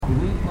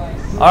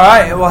All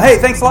right. Well, hey,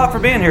 thanks a lot for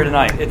being here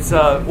tonight. It's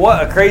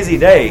what a crazy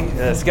day.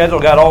 The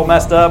schedule got all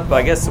messed up.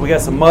 I guess we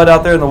got some mud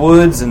out there in the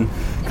woods and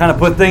kind of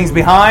put things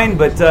behind.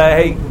 But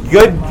hey,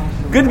 good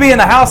to be in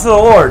the house of the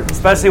Lord,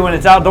 especially when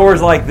it's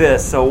outdoors like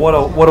this. So what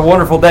a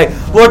wonderful day.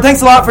 Lord,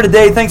 thanks a lot for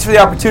today. Thanks for the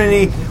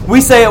opportunity. We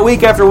say it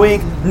week after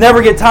week.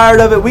 Never get tired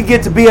of it. We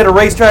get to be at a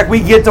racetrack. We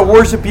get to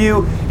worship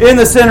you in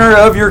the center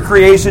of your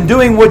creation,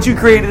 doing what you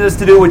created us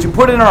to do, what you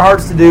put in our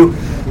hearts to do.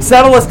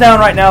 Settle us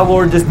down right now,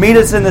 Lord. Just meet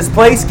us in this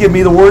place. Give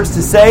me the words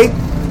to say.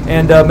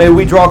 And may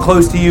we draw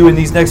close to you in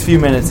these next few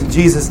minutes. In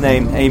Jesus'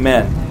 name,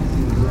 amen.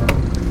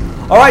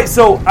 All right,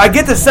 so I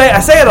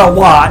say it a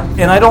lot,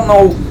 and I don't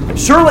know,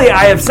 surely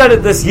I have said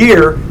it this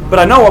year, but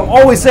I know I'm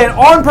always saying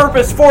on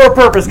purpose, for a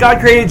purpose. God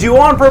created you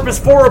on purpose,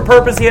 for a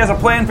purpose. He has a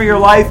plan for your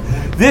life.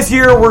 This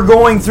year we're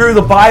going through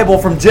the Bible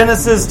from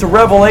Genesis to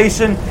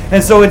Revelation,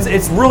 and so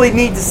it's really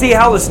neat to see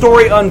how the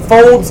story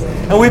unfolds.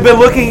 And we've been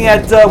looking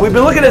at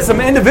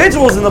some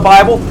individuals in the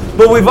Bible,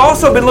 but we've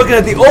also been looking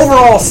at the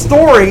overall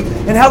story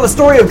and how the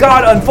story of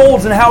God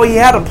unfolds and how He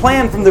had a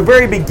plan from the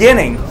very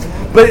beginning.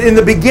 But in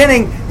the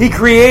beginning, He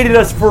created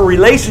us for a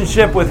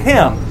relationship with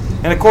Him,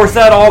 and of course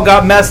that all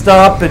got messed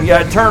up and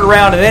got turned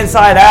around and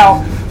inside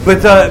out.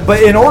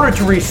 But in order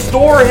to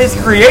restore His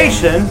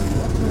creation,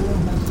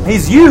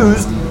 He's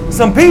used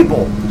some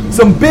people,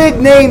 some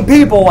big name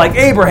people like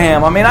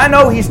Abraham. I mean, I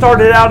know he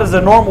started out as a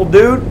normal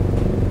dude,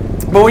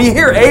 but when you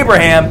hear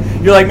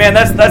Abraham, you're like, man,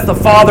 that's the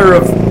father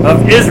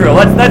of Israel.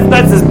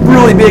 That's this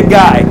really big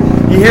guy.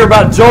 You hear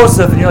about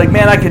Joseph, and you're like,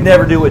 man, I could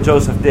never do what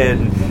Joseph did.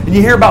 And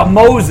you hear about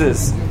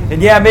Moses,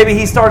 and yeah, maybe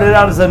he started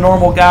out as a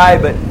normal guy,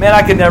 but man,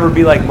 I could never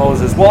be like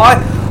Moses. Well,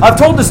 I've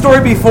told the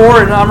story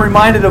before, and I'm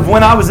reminded of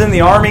when I was in the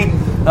Army.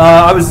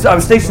 I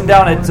was stationed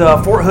down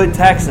at Fort Hood,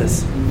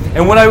 Texas.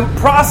 And when I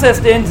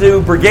processed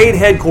into brigade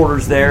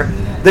headquarters there,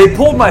 they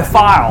pulled my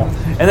file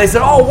and they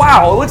said, oh,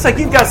 wow, it looks like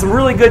you've got some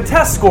really good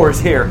test scores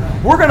here.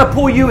 We're going to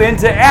pull you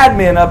into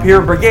admin up here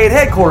at brigade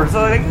headquarters. So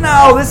I was like,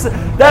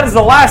 no, that is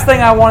the last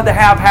thing I wanted to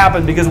have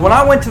happen, because when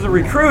I went to the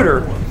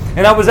recruiter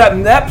and I was at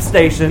MEP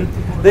station,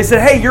 they said,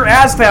 hey, your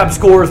ASVAB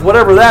scores,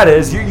 whatever that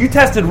is, you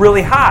tested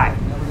really high.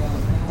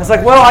 It's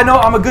like, well, I know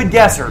I'm a good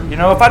guesser. You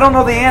know, if I don't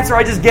know the answer,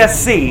 I just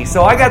guess C.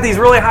 So I got these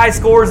really high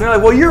scores, and they're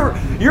like, well,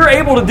 you're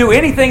able to do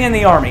anything in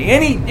the Army.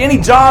 Any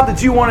job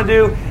that you want to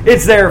do,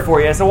 it's there for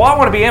you. I said, well, I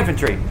want to be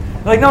infantry.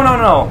 They're like,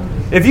 no.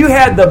 If you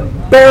had the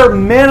bare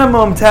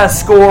minimum test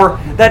score,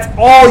 that's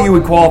all you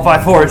would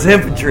qualify for is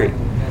infantry.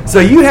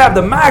 So you have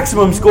the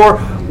maximum score.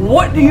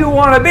 What do you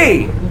want to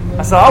be?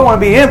 I said, I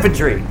want to be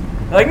infantry.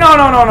 They're like, no.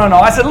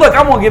 I said, look,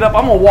 I'm going to get up.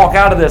 I'm going to walk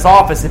out of this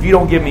office if you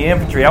don't give me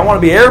infantry. I want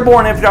to be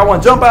airborne infantry. I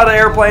want to jump out of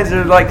airplanes. And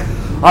they're like,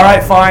 all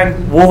right,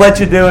 fine. We'll let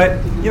you do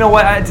it. You know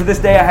what? To this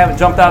day, I haven't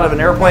jumped out of an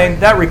airplane.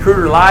 That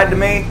recruiter lied to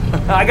me.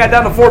 I got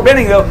down to Fort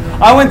Benning, though.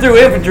 I went through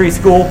infantry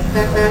school.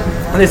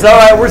 And they said, all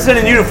right, we're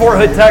sending you to Fort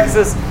Hood,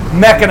 Texas,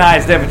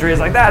 mechanized infantry.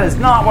 It's like, that is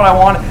not what I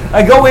want.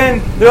 I go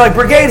in. They're like,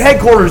 brigade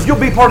headquarters. You'll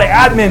be part of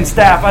admin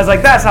staff. I was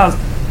like, that sounds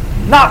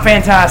not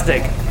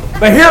fantastic.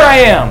 But here I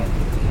am.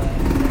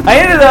 I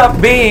ended up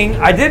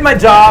I did my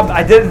job,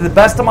 I did it to the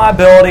best of my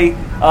ability,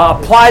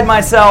 applied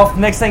myself.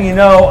 Next thing you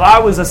know, I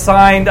was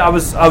assigned, I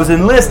was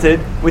enlisted,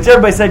 which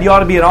everybody said you ought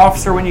to be an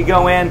officer when you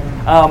go in.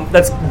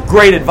 That's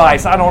great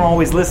advice. I don't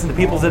always listen to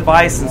people's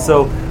advice, and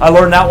so I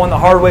learned that one the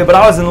hard way. But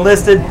I was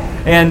enlisted,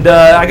 and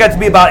I got to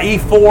be about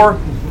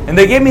E4, and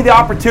they gave me the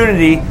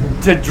opportunity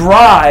to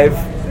drive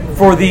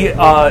for the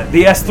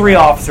S3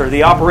 officer,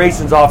 the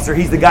operations officer.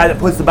 He's the guy that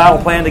puts the battle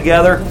plan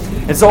together.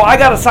 And so I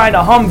got assigned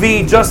a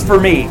Humvee just for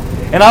me.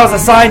 And I was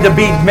assigned to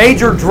be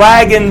Major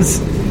Dragon's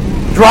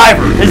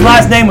driver. His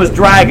last name was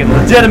Dragon,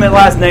 legitimate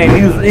last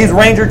name. He's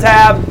Ranger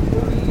Tab, a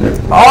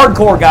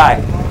hardcore guy.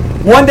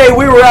 One day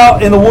we were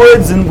out in the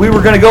woods and we were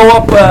going to go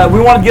up, we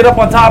wanted to get up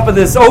on top of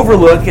this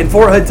overlook in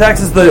Fort Hood,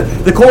 Texas.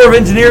 The Corps of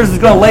Engineers was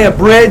going to lay a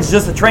bridge,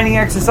 just a training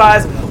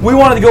exercise. We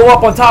wanted to go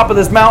up on top of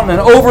this mountain and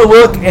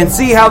overlook and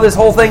see how this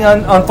whole thing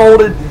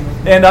unfolded.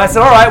 And I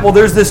said, all right, well,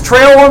 there's this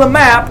trail on the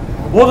map.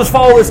 We'll just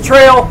follow this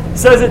trail. It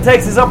says it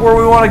takes us up where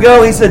we want to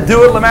go. He said,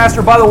 do it,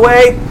 LeMaster. By the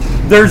way,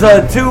 there's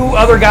two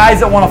other guys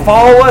that want to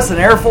follow us, an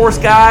Air Force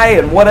guy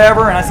and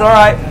whatever. And I said, all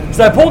right.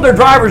 So I pulled their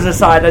drivers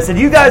aside. And I said,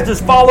 you guys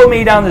just follow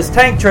me down this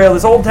tank trail,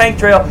 this old tank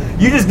trail.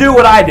 You just do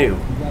what I do.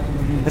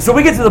 And so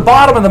we get to the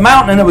bottom of the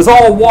mountain, and it was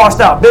all washed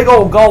out. Big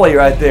old gully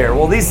right there.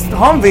 Well, these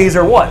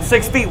Humvees are,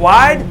 6 feet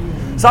wide?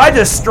 So I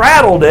just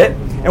straddled it.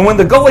 And when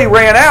the gully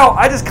ran out,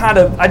 I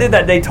did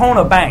that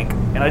Daytona bank.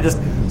 And I just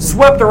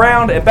swept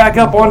around and back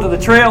up onto the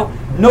trail.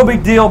 No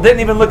big deal. Didn't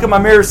even look in my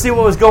mirror, see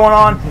what was going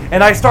on.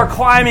 And I start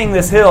climbing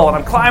this hill, and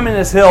I'm climbing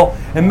this hill.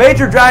 And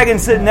Major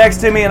Dragon's sitting next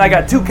to me, and I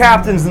got two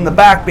captains in the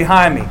back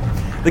behind me.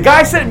 The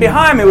guy sitting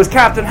behind me was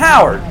Captain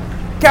Howard.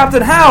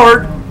 Captain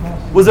Howard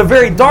was a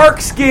very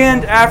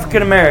dark-skinned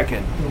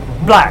African-American.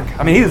 Black.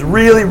 I mean, he was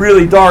really,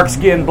 really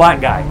dark-skinned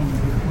black guy.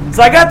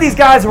 So I got these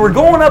guys, and we're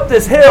going up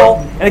this hill,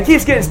 and it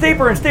keeps getting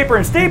steeper and steeper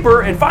and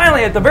steeper, and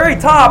finally at the very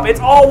top, it's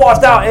all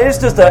washed out, and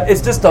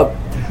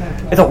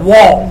it's a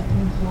wall.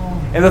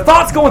 And the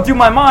thought's going through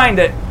my mind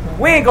that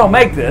we ain't going to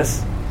make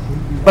this.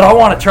 but I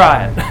want to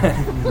try it.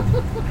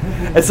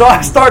 And so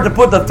I start to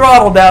put the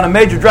throttle down, and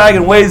Major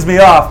Dragon waves me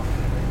off.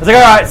 I was like,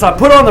 all right, so I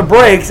put on the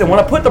brakes, and when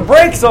I put the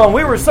brakes on,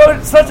 we were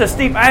such a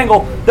steep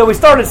angle that we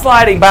started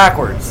sliding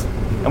backwards.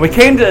 And we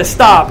came to a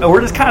stop, and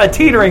we're just kind of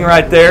teetering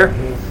right there,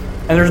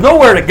 and there's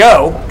nowhere to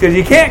go, because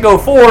you can't go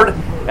forward,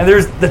 and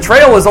the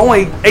trail is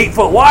only 8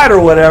 foot wide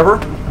or whatever.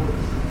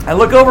 I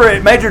look over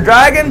at Major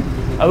Dragon,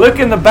 I look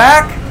in the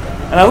back,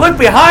 and I look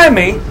behind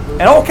me,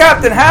 and old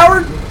Captain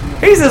Howard,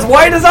 he's as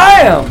white as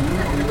I am.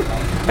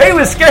 He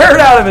was scared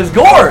out of his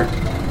gourd.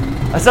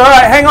 I said, all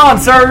right, hang on,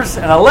 sirs.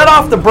 And I let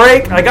off the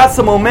brake, and I got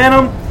some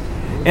momentum,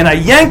 and I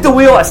yanked the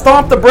wheel, I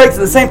stomped the brakes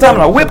at the same time,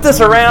 and I whipped us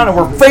around, and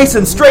we're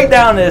facing straight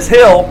down this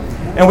hill,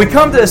 and we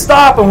come to a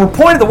stop, and we're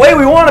pointed the way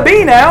we want to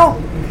be now.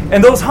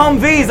 And those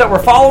Humvees that were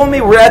following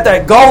me were at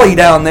that gully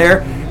down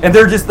there, and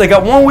they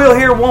got one wheel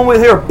here,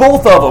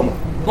 both of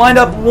them lined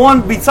up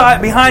one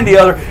behind the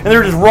other, and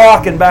they're just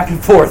rocking back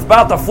and forth,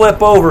 about to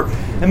flip over.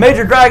 And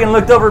Major Dragon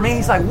looked over at me,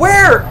 he's like,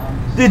 where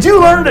did you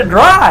learn to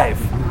drive?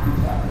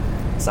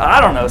 So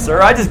I don't know,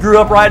 sir. I just grew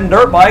up riding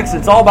dirt bikes.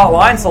 It's all about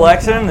line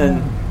selection,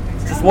 and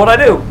it's just what I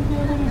do.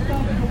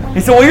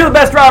 He said, well, you're the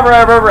best driver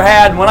I've ever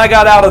had. And when I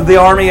got out of the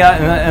Army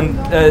and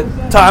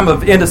time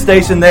of end of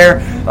station there,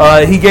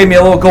 he gave me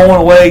a little going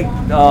away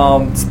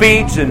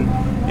speech and,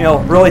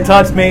 really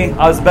touched me.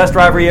 I was the best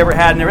driver he ever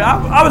had. And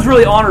I was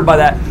really honored by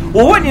that.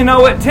 Well, wouldn't you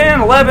know it,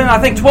 10, 11, I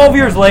think 12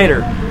 years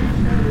later,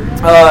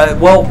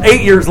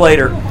 8 years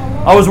later,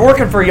 I was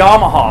working for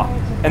Yamaha,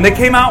 and they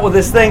came out with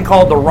this thing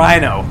called the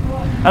Rhino.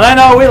 And I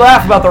know we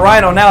laugh about the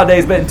Rhino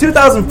nowadays, but in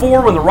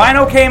 2004 when the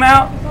Rhino came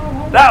out,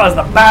 that was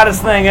the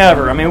baddest thing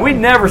ever. I mean, we'd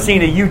never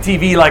seen a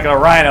UTV like a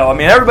Rhino. I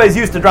mean, everybody's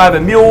used to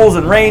driving mules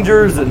and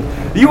Rangers, and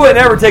you wouldn't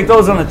ever take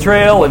those on the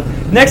trail.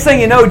 And next thing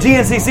you know,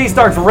 GNCC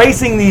starts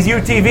racing these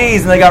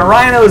UTVs, and they got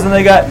Rhinos, and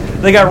they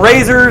got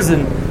Razors,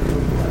 and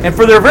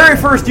for their very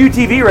first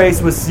UTV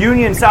race was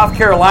Union, South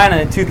Carolina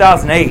in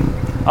 2008.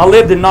 I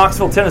lived in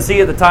Knoxville,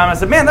 Tennessee at the time. I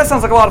said, man, that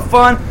sounds like a lot of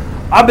fun.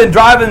 I've been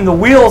driving the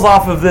wheels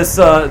off of this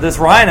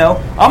Rhino.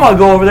 I'm going to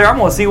go over there. I'm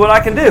going to see what I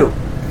can do.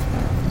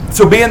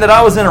 So being that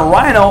I was in a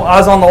Rhino, I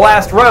was on the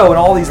last row, and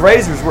all these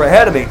Razors were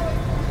ahead of me.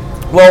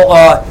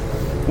 Well,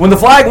 when the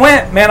flag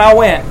went, man, I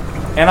went.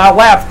 And I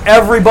lapped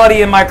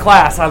everybody in my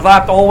class. I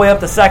lapped all the way up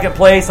to second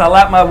place. I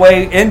lapped my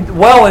way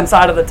well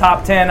inside of the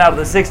top 10 out of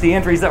the 60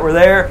 entries that were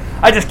there.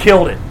 I just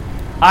killed it.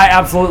 I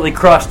absolutely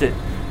crushed it.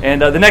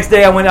 And the next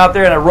day I went out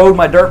there and I rode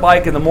my dirt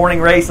bike in the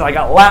morning race, and I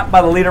got lapped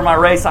by the leader of my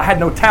race. I had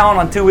no talent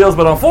on 2 wheels,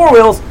 but on 4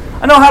 wheels,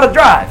 I know how to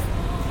drive.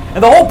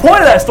 And the whole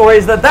point of that story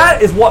is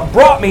that is what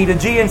brought me to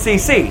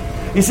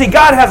GNCC. You see,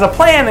 God has a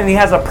plan and He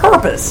has a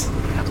purpose.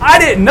 I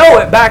didn't know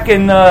it back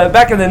in the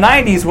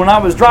 90s when I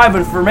was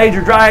driving for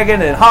Major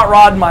Dragon and hot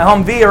rodding my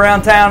Humvee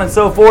around town and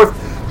so forth.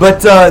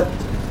 But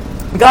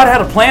God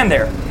had a plan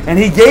there. And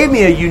He gave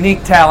me a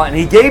unique talent, and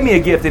He gave me a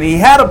gift, and He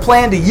had a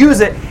plan to use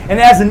it. And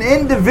as an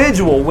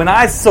individual, when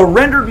I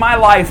surrendered my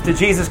life to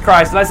Jesus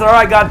Christ, and I said, all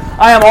right, God,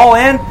 I am all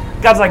in,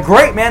 God's like,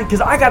 great, man,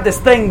 because I got this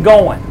thing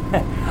going.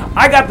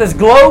 I got this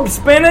globe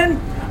spinning.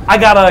 I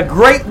got a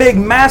great big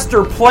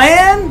master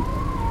plan,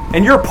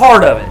 and you're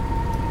part of it.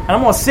 And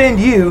I'm going to send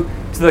you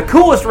to the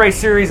coolest race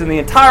series in the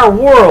entire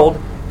world,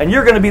 and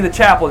you're going to be the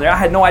chaplain there. I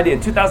had no idea.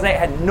 In 2008, I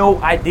had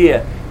no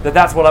idea that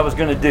that's what I was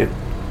going to do.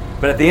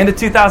 But at the end of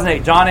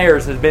 2008, John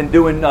Ayers has been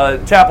doing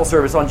chapel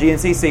service on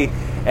GNCC,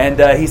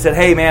 and he said,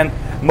 hey, man,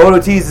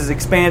 Moto Tees is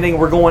expanding.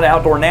 We're going to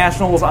outdoor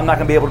nationals. I'm not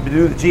going to be able to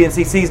do the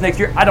GNCCs next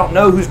year. I don't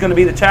know who's going to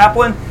be the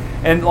chaplain.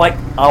 And like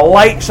a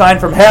light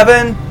shined from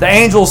heaven. The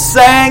angels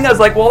sang. I was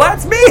like, well,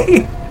 that's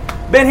me.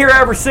 Been here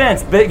ever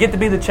since. Get to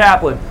be the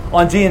chaplain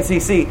on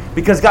GNCC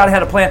because God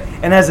had a plan.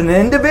 And as an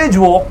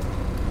individual,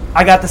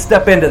 I got to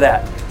step into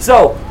that.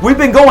 So we've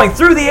been going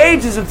through the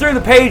ages and through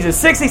the pages,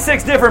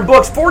 66 different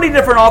books, 40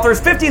 different authors,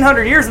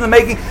 1,500 years in the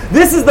making.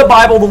 This is the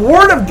Bible, the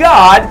Word of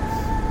God.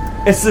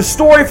 It's the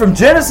story from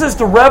Genesis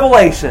to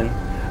Revelation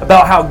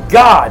about how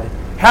God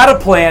had a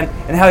plan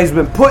and how He's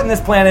been putting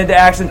this plan into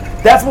action.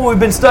 That's what we've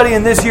been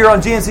studying this year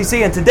on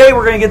GNCC, and today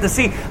we're going to get to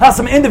see how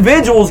some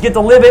individuals get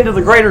to live into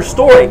the greater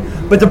story.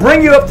 But to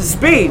bring you up to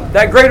speed,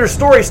 that greater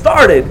story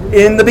started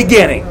in the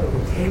beginning.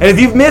 And if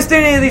you've missed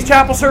any of these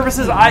chapel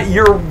services,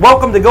 you're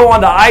welcome to go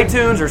onto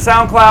iTunes or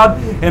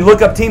SoundCloud and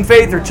look up Team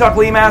Faith or Chuck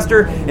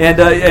Leemaster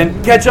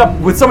and catch up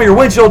with some of your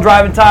windshield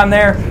driving time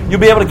there. You'll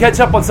be able to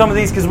catch up on some of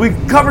these because we've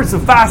covered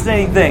some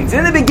fascinating things.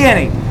 In the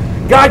beginning,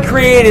 God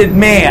created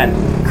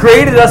man,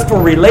 created us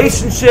for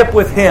relationship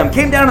with Him,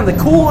 came down in the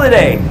cool of the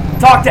day,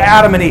 talked to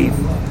Adam and Eve.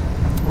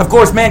 Of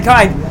course,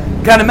 mankind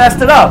kind of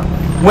messed it up.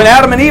 When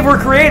Adam and Eve were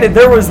created,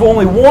 there was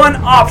only one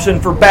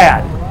option for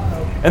bad.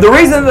 And the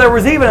reason there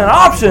was even an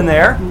option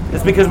there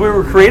is because we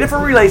were created for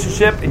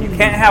relationship, and you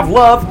can't have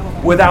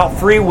love without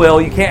free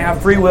will. You can't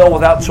have free will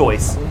without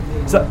choice.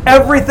 So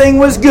everything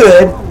was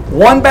good.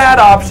 One bad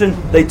option,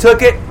 they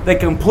took it, they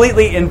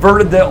completely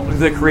inverted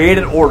the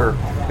created order.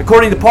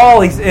 According to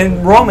Paul,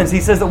 in Romans, he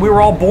says that we were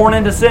all born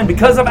into sin.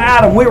 Because of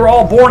Adam, we were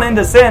all born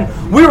into sin.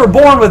 We were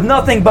born with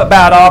nothing but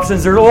bad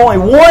options. There's only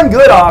one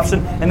good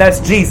option, and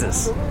that's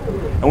Jesus.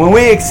 And when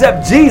we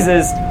accept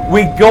Jesus,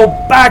 we go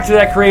back to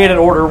that created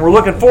order. And we're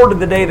looking forward to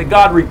the day that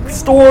God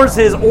restores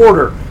His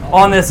order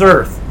on this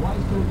earth.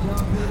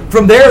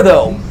 From there,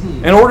 though,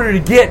 in order to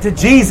get to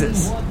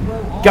Jesus,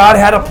 God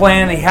had a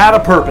plan, He had a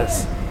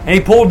purpose. And He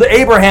pulled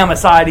Abraham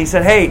aside. He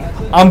said, hey,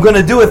 I'm going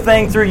to do a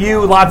thing through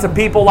you. Lots of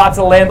people, lots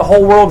of land. The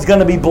whole world's going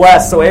to be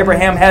blessed. So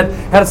Abraham had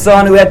a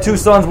son who had 2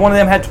 sons. One of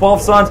them had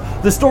 12 sons.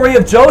 The story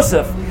of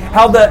Joseph,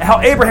 how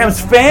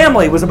Abraham's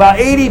family was about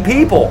 80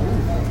 people.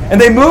 And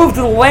they moved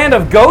to the land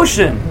of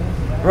Goshen,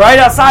 right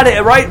outside,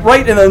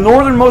 right in the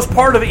northernmost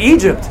part of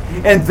Egypt.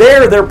 And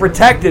there they're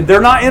protected.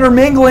 They're not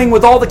intermingling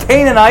with all the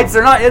Canaanites.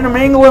 They're not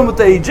intermingling with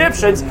the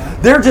Egyptians.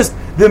 They're just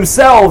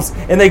themselves,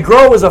 and they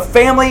grow as a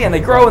family, and they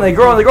grow and they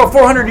grow and they grow.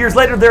 400 years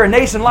later, they're a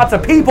nation, lots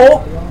of people,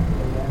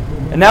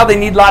 and now they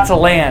need lots of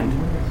land.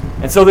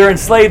 And so they're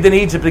enslaved in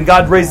Egypt, and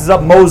God raises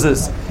up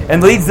Moses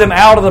and leads them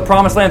out of the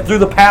promised land through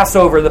the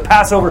Passover. The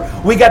Passover,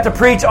 we got to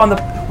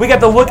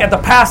look at the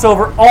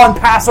Passover on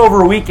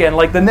Passover weekend.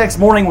 Like the next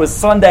morning was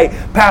Sunday,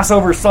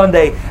 Passover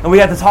Sunday, and we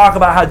had to talk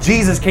about how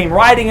Jesus came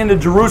riding into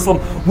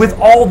Jerusalem with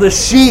all the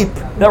sheep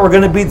that were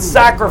going to be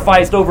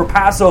sacrificed over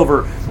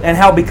Passover, and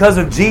how because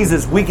of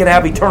Jesus we can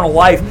have eternal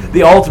life,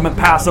 the ultimate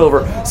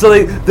Passover.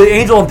 So the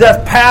angel of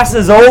death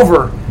passes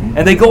over,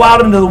 and they go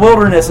out into the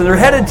wilderness, and they're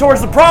headed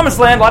towards the promised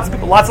land. Lots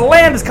of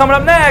land is coming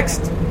up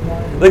next.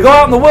 They go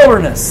out in the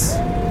wilderness,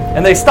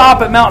 and they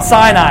stop at Mount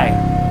Sinai,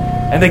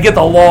 and they get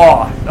the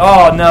law.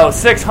 Oh no,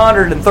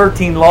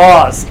 613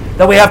 laws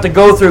that we have to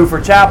go through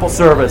for chapel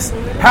service.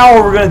 How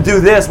are we going to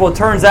do this? Well, it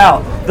turns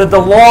out that the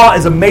law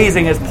is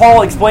amazing. As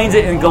Paul explains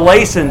it in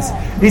Galatians,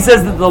 he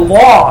says that the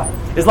law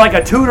is like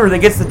a tutor that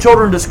gets the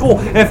children to school.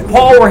 If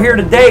Paul were here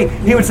today,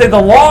 he would say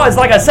the law is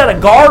like a set of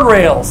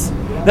guardrails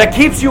that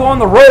keeps you on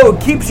the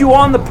road, keeps you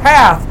on the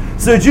path,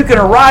 so that you can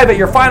arrive at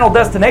your final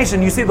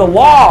destination. You see, the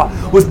law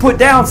was put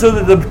down so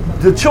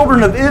that the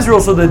children of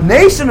Israel, so the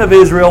nation of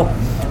Israel,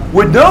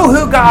 would know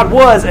who God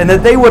was, and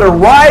that they would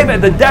arrive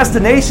at the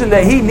destination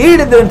that He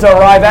needed them to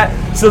arrive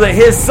at, so that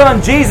His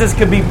son Jesus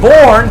could be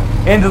born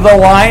into the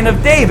line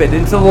of David,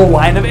 into the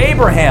line of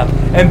Abraham,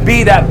 and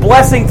be that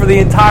blessing for the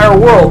entire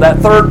world, that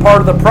third part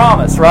of the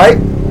promise, right?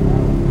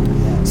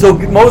 So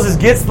Moses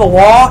gets the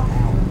law,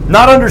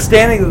 not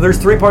understanding that there's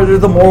 3 parts. There's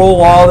the moral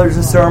law, there's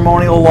the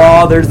ceremonial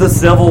law, there's the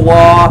civil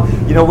law.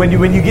 You know, when you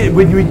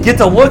get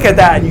to look at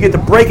that and you get to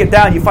break it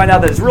down, you find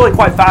out that it's really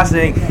quite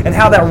fascinating, and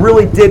how that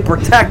really did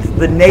protect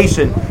the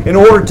nation in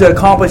order to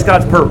accomplish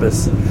God's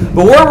purpose.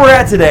 But where we're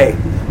at today,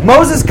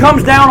 Moses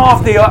comes down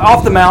off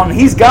the mountain.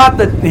 He's got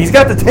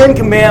the 10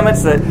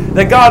 commandments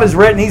that God has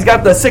written. He's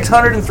got the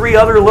 603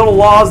 other little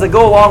laws that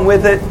go along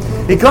with it.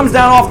 He comes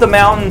down off the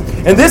mountain,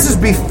 and this is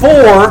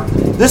before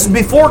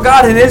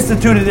God had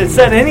instituted and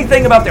said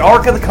anything about the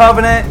Ark of the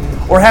Covenant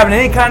or having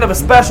any kind of a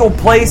special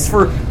place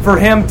for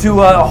him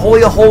to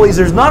Holy of Holies.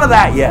 There's none of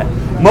that yet.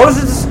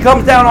 Moses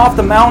comes down off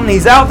the mountain.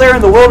 He's out there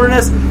in the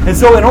wilderness, and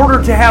so in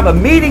order to have a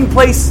meeting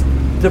place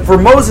for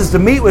Moses to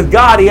meet with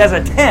God, he has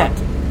a tent.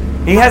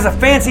 He has a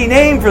fancy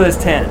name for this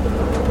tent.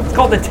 It's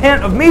called the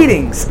Tent of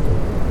Meetings.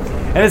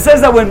 And it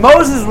says that when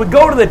Moses would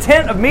go to the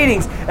tent of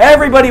meetings,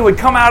 everybody would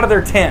come out of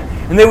their tent.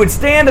 And they would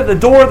stand at the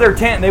door of their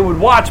tent, and they would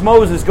watch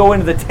Moses go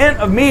into the tent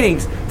of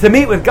meetings to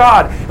meet with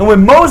God. And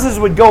when Moses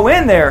would go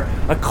in there,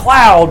 a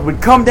cloud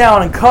would come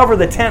down and cover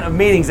the tent of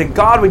meetings, and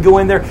God would go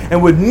in there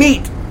and would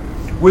meet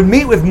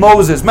with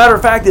Moses. Matter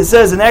of fact, it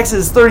says in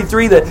Exodus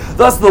 33 that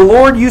thus the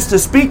Lord used to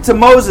speak to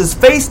Moses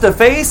face to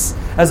face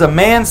as a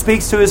man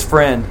speaks to his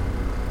friend.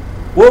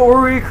 What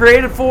were we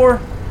created for?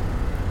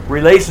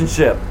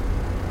 Relationship.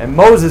 And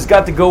Moses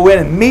got to go in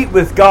and meet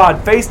with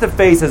God face to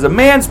face as a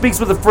man speaks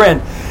with a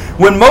friend.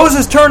 When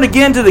Moses turned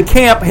again to the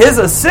camp, his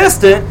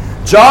assistant,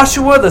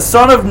 Joshua the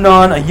son of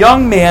Nun, a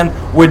young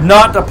man, would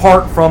not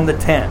depart from the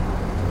tent.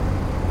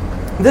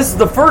 This is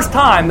the first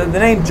time that the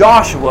name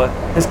Joshua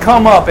has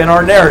come up in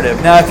our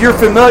narrative. Now, if you're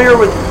familiar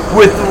with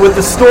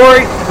the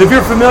story, if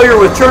you're familiar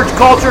with church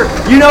culture,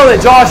 you know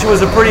that Joshua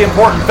is a pretty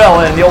important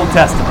fella in the Old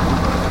Testament.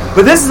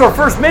 But this is our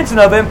first mention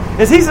of him,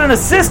 is he's an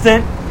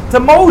assistant to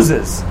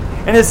Moses.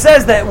 And it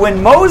says that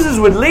when Moses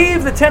would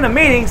leave the tent of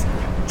meetings,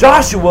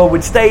 Joshua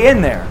would stay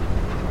in there.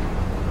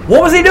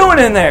 What was he doing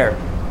in there?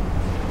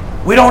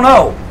 We don't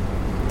know.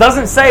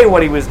 Doesn't say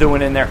what he was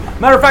doing in there.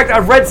 Matter of fact,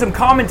 I've read some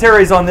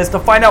commentaries on this to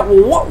find out,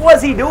 well, what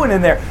was he doing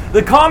in there?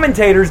 The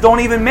commentators don't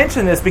even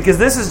mention this because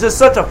this is just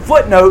such a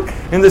footnote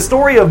in the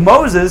story of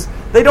Moses.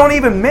 They don't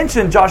even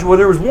mention Joshua.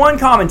 There was one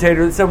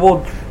commentator that said,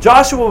 well,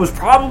 Joshua was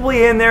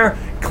probably in there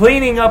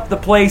cleaning up the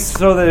place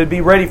so that it would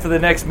be ready for the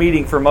next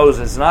meeting for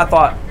Moses. And I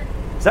thought,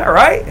 is that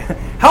right?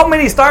 How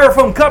many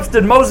styrofoam cups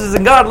did Moses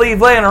and God leave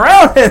laying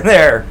around in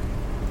there?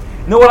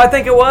 You know what I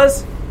think it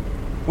was?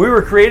 We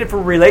were created for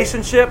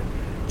relationship.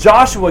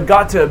 Joshua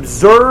got to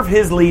observe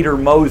his leader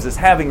Moses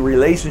having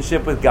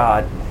relationship with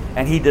God,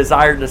 and he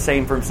desired the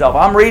same for himself.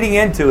 I'm reading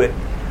into it.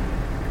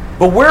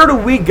 But where do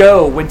we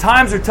go when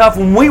times are tough?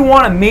 When we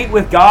want to meet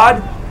with God,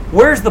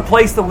 where's the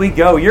place that we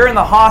go? You're in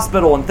the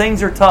hospital and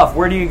things are tough.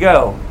 Where do you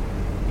go?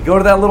 You go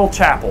to that little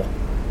chapel.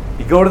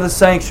 You go to the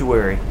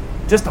sanctuary.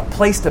 just a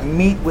place to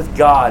meet with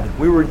God.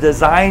 We were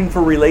designed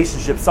for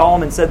relationship.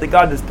 Solomon said that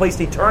God has placed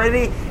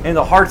eternity in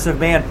the hearts of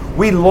man.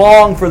 We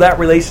long for that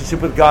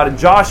relationship with God. And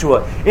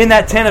Joshua, in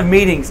that tent of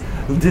meetings,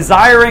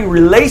 desiring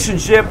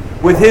relationship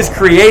with his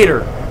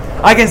Creator.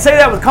 I can say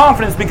that with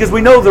confidence because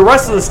we know the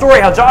rest of the story,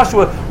 how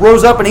Joshua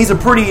rose up, and he's a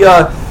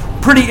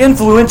pretty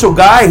influential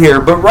guy here.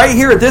 But right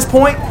here at this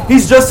point,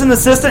 he's just an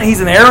assistant. He's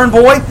an Aaron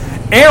boy.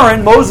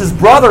 Aaron, Moses'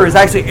 brother, is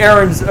actually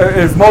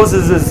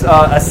Moses'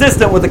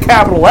 assistant with a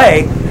capital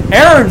A.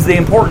 Aaron's the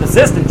important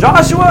assistant.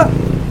 Joshua,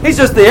 he's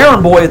just the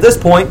Aaron boy at this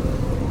point.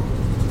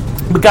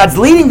 But God's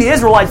leading the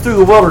Israelites through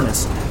the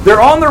wilderness.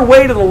 They're on their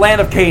way to the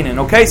land of Canaan.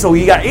 Okay, so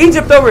you got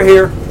Egypt over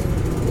here.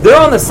 They're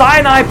on the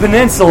Sinai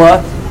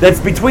Peninsula that's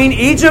between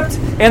Egypt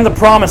and the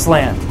Promised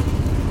Land.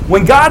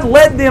 When God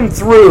led them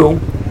through,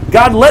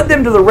 God led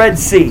them to the Red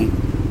Sea.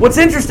 What's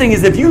interesting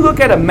is if you look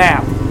at a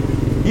map,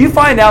 you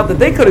find out that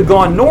they could have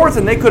gone north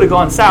and they could have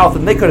gone south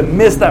and they could have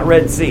missed that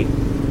Red Sea.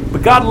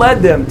 But God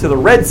led them to the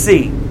Red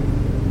Sea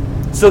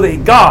so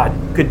that God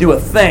could do a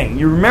thing.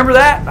 You remember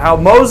that? How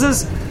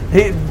Moses,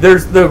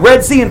 there's the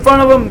Red Sea in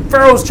front of him.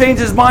 Pharaoh's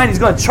changed his mind. He's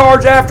going to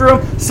charge after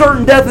him.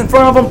 Certain death in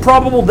front of him,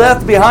 probable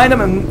death behind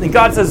him. And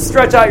God says,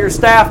 stretch out your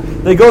staff.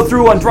 They go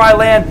through on dry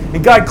land,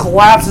 and God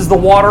collapses the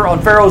water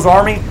on Pharaoh's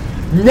army.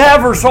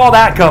 Never saw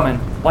that coming.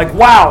 Like,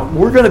 wow,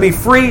 we're going to be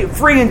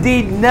free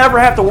indeed, never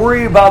have to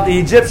worry about the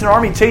Egyptian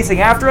army chasing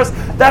after us.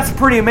 That's a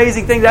pretty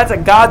amazing thing. That's a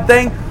God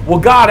thing. Well,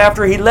 God,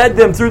 after he led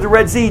them through the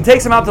Red Sea, he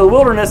takes them out to the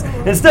wilderness.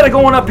 Instead of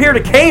going up here to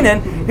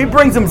Canaan, he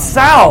brings them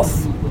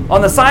south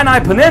on the Sinai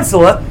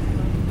Peninsula.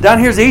 Down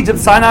here's Egypt,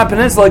 Sinai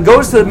Peninsula. It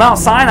goes to Mount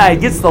Sinai,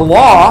 it gets the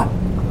law,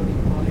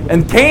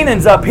 and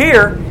Canaan's up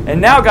here.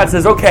 And now God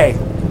says, okay,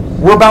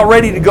 we're about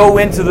ready to go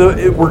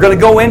we're going to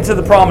go into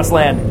the Promised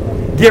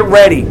Land. Get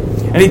ready.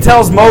 And he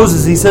tells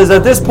Moses, he says,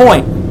 at this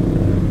point,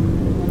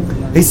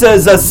 he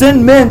says,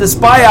 send men to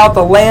spy out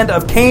the land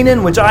of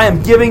Canaan, which I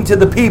am giving to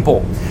the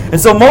people.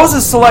 And so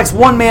Moses selects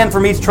one man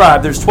from each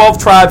tribe. There's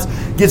 12 tribes.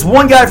 Gets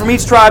one guy from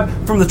each tribe.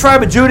 From the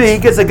tribe of Judah, he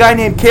gets a guy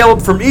named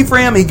Caleb. From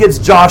Ephraim, he gets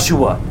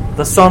Joshua,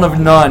 the son of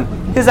Nun,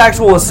 his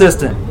actual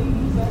assistant.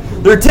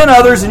 There are 10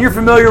 others, and you're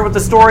familiar with the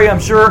story,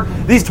 I'm sure.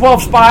 These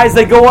 12 spies,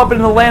 they go up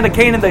into the land of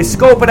Canaan, they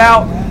scope it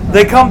out,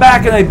 they come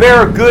back and they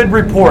bear a good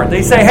report.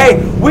 They say, hey,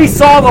 we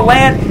saw the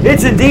land.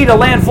 It's indeed a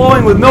land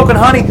flowing with milk and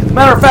honey.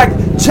 Matter of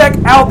fact, check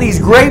out these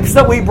grapes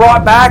that we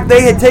brought back.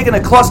 They had taken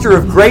a cluster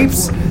of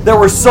grapes that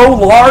were so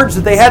large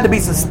that they had to be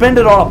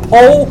suspended on a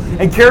pole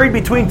and carried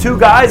between two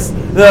guys,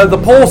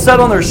 the pole set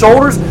on their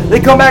shoulders.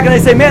 They come back and they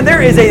say, man,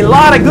 there is a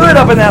lot of good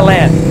up in that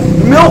land.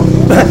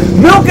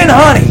 Milk and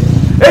honey.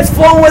 It's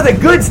flowing with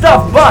it, good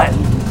stuff, but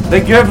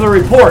they give the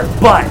report,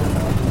 but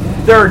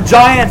there are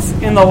giants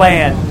in the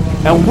land,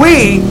 and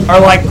we are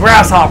like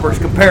grasshoppers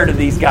compared to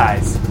these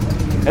guys.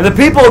 And the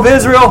people of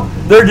Israel,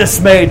 they're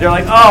dismayed. They're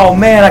like, oh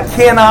man, I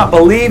cannot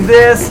believe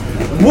this.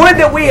 Would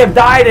that we have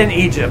died in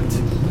Egypt.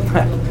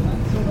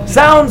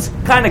 Sounds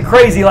kind of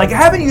crazy. Like,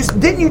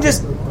 didn't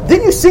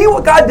you see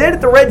what God did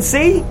at the Red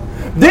Sea?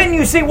 Didn't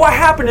you see what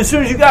happened as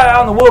soon as you got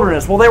out in the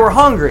wilderness? Well, they were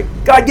hungry.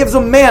 God gives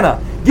them manna,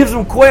 gives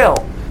them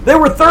quail. They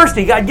were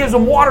thirsty. God gives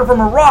them water from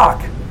a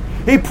rock.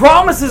 He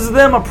promises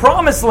them a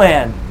promised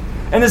land.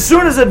 And as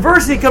soon as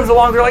adversity comes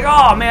along, they're like,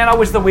 oh man, I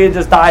wish that we had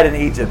just died in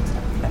Egypt.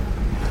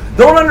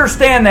 Don't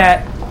understand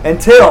that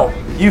until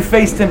you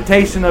face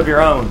temptation of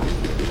your own.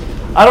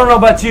 I don't know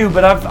about you,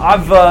 but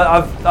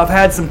I've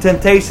had some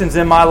temptations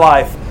in my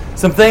life.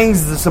 Some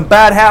things, some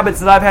bad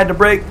habits that I've had to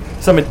break,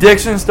 some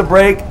addictions to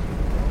break.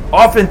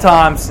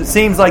 Oftentimes, it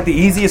seems like the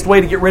easiest way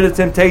to get rid of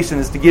temptation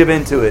is to give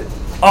into it.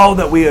 Oh,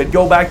 that we would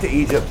go back to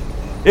Egypt.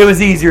 It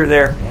was easier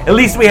there. At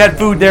least we had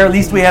food there. At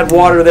least we had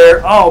water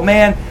there. Oh,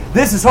 man,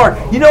 this is hard.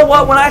 You know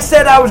what? When I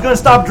said I was going to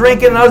stop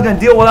drinking and I was going to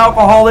deal with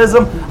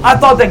alcoholism, I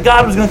thought that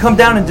God was going to come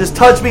down and just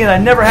touch me and I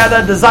never had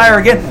that desire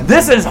again.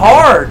 This is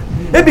hard.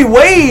 It'd be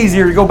way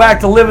easier to go back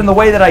to living the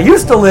way that I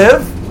used to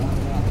live.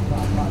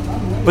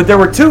 But there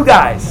were two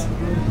guys.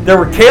 There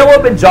were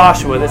Caleb and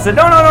Joshua that said,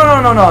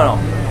 no.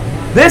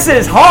 This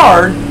is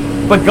hard,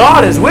 but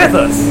God is with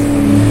us.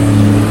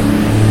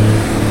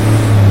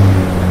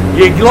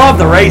 You love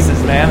the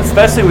races, man,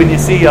 especially when you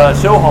see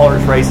show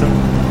haulers racing.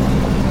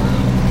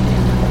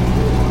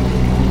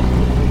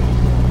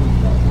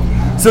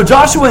 So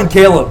Joshua and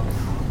Caleb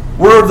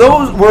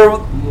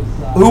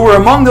who were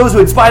among those who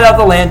had spied out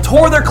the land,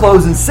 tore their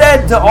clothes and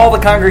said to all the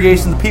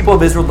congregation, the people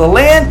of Israel, the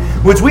land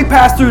which we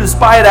passed through to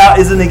spy it out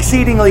is an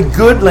exceedingly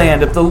good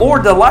land. If the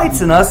Lord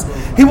delights in us,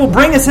 he will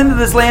bring us into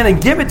this land and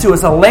give it to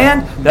us, a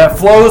land that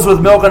flows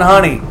with milk and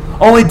honey.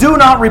 Only do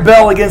not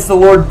rebel against the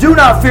Lord. Do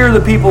not fear the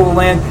people of the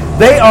land.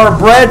 They are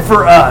bread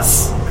for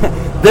us.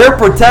 Their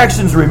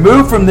protection's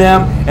removed from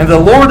them, and the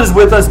Lord is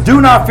with us. Do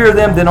not fear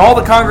them. Then all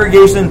the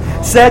congregation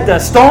said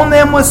to stone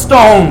them with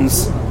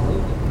stones.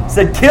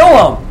 Said,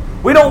 kill them.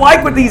 We don't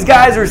like what these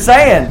guys are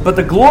saying. But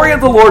the glory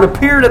of the Lord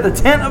appeared at the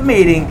tent of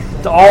meeting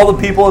to all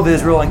the people of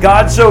Israel, and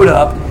God showed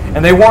up,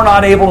 and they were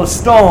not able to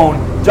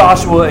stone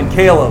Joshua and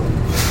Caleb.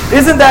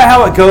 Isn't that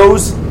how it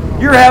goes?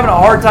 You're having a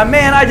hard time.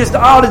 Man, I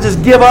ought to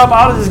just give up.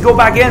 I ought to just go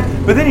back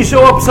in. But then you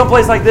show up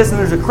someplace like this and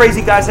there's a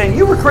crazy guy saying,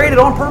 you were created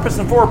on purpose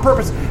and for a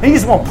purpose. And you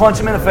just want to punch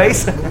him in the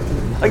face.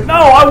 Like, no,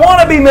 I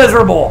want to be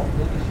miserable.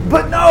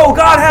 But no,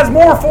 God has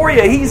more for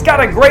you. He's got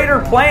a greater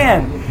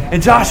plan.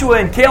 And Joshua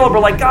and Caleb are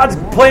like, God's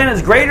plan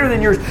is greater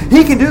than yours.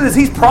 He can do this.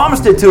 He's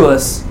promised it to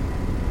us.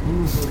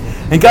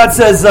 And God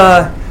says,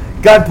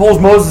 God pulls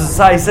Moses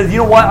aside. He says, you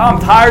know what? I'm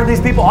tired of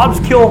these people. I'll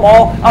just kill them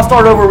all. I'll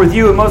start over with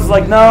you. And Moses is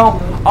like, no,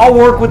 I'll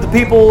work with the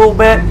people a little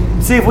bit,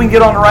 see if we can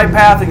get on the right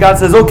path. And God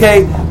says,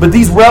 okay, but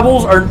these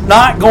rebels are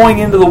not going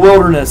into the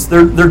wilderness.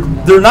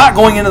 They're not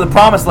going into the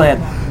promised land.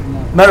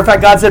 Matter of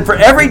fact, God said, for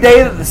every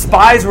day that the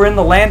spies were in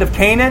the land of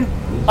Canaan,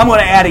 I'm going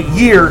to add a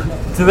year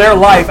to their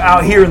life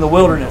out here in the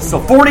wilderness. So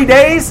 40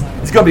 days,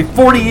 it's going to be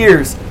 40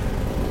 years.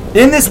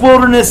 In this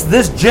wilderness,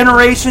 this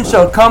generation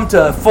shall come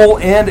to a full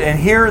end, and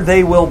here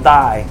they will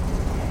die.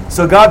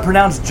 So God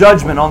pronounced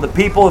judgment on the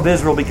people of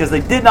Israel because they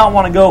did not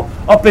want to go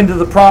up into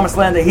the promised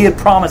land that He had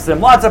promised them.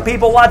 Lots of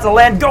people, lots of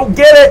land, go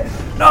get it!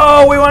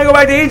 No, we want to go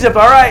back to Egypt,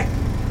 all right.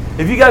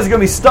 If you guys are going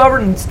to be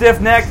stubborn and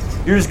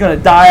stiff-necked, you're just going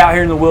to die out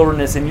here in the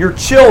wilderness, and your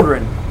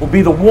children will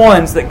be the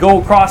ones that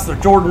go across the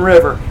Jordan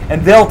River,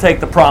 and they'll take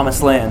the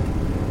promised land.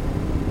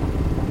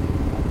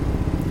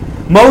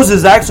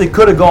 Moses actually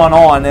could have gone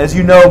on. As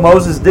you know,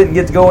 Moses didn't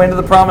get to go into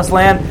the promised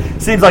land.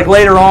 It seems like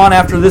later on,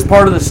 after this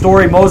part of the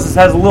story, Moses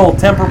has a little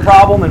temper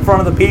problem in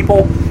front of the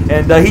people,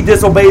 and he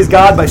disobeys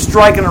God by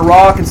striking a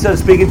rock instead of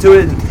speaking to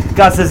it. And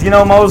God says, you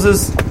know,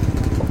 Moses,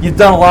 you've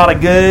done a lot of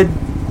good.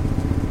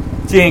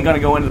 But you ain't going to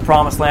go into the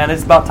promised land.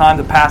 It's about time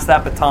to pass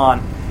that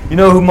baton. You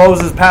know who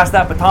Moses passed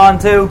that baton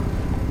to?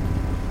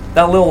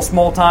 That little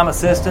small-time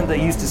assistant that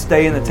used to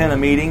stay in the tent of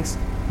meetings.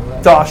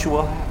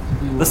 Joshua,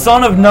 the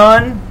son of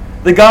Nun,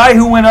 the guy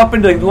who went up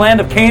into the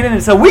land of Canaan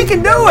and said, we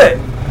can do it.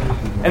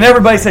 And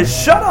everybody said,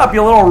 shut up,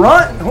 you little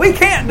runt. We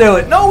can't do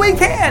it. No, we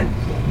can.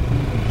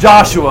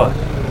 Joshua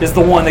is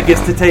the one that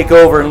gets to take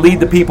over and lead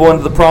the people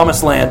into the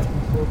promised land.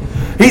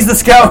 He's the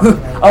scout who,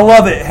 I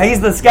love it. He's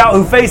the scout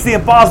who faced the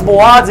impossible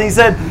odds. And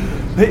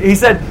he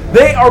said,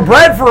 they are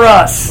bred for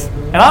us.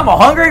 And I'm a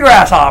hungry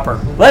grasshopper.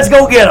 Let's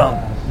go get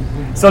them.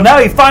 So now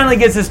he finally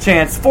gets his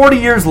chance. 40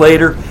 years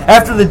later,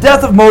 after the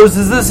death of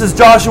Moses, this is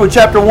Joshua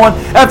chapter 1.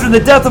 After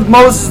the death of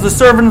Moses, the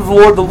servant of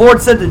the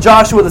Lord said to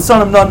Joshua, the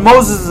son of Nun,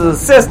 Moses'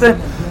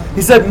 assistant,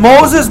 he said,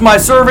 Moses, my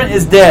servant,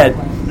 is dead.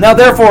 Now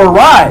therefore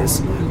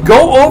arise,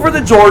 go over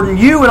the Jordan,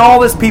 you and all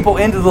this people,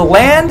 into the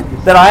land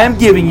that I am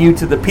giving you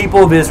to the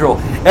people of Israel.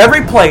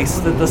 Every place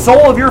that the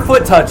sole of your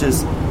foot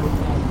touches,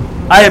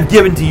 I have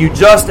given to you,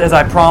 just as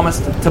I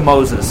promised to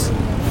Moses.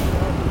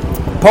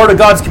 Part of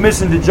God's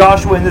commission to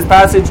Joshua in this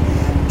passage,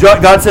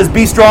 God says,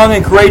 be strong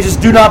and courageous.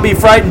 Do not be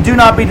frightened. Do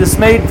not be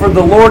dismayed, for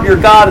the Lord your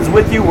God is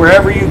with you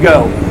wherever you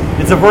go.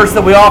 It's a verse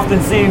that we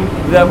often see,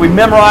 that we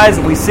memorize,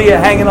 and we see it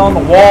hanging on the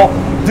wall.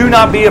 Do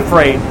not be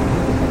afraid.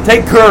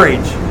 Take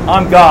courage.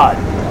 I'm God.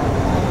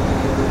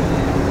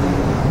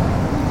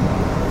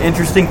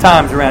 Interesting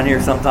times around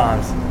here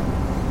sometimes.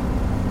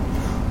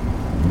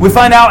 We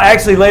find out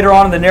actually later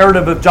on in the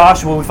narrative of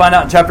Joshua, we find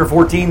out in chapter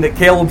 14 that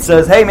Caleb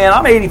says, hey man,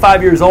 I'm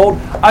 85 years old.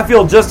 I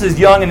feel just as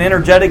young and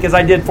energetic as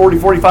I did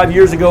 45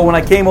 years ago when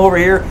I came over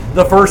here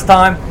the first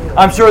time.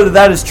 I'm sure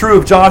that is true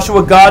of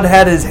Joshua. God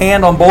had His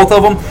hand on both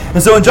of them.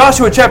 And so in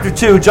Joshua chapter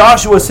 2,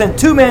 Joshua sent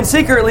 2 men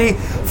secretly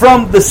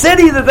from the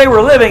city that they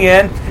were living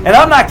in. And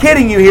I'm not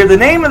kidding you here. The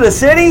name of the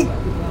city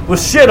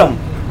was Shittim.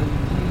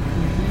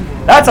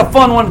 That's a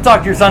fun one to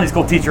talk to your Sunday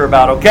school teacher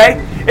about,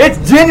 okay? It's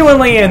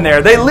genuinely in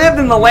there. They lived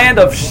in the land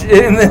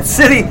in the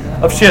city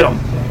of Shittim.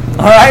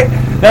 All right?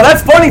 Now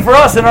that's funny for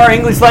us in our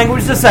English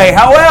language to say.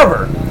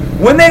 However,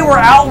 when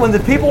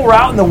the people were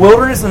out in the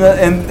wilderness in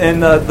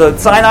the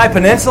Sinai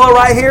Peninsula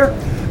right here,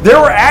 there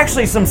were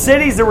actually some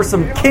cities, there were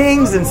some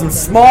kings and some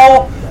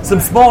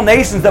small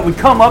nations that would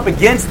come up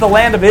against the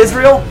land of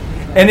Israel.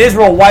 And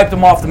Israel wiped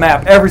them off the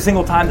map. Every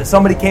single time that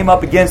somebody came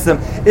up against them,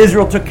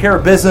 Israel took care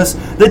of business.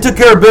 They took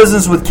care of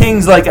business with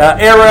kings like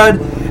Arad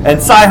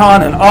and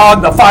Sihon and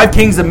Og, the 5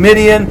 kings of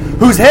Midian,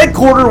 whose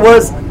headquarter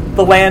was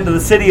the land of the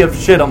city of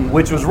Shittim,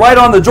 which was right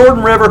on the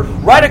Jordan River,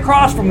 right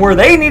across from where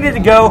they needed to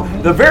go.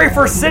 The very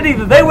first city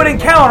that they would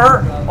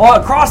encounter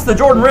across the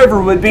Jordan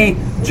River would be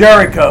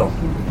Jericho.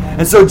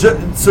 And so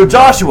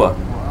Joshua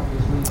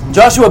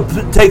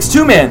takes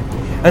 2 men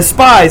as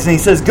spies, and he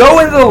says, go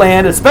into the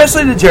land,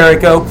 especially to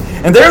Jericho.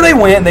 And there they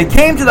went, and they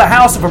came to the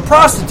house of a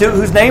prostitute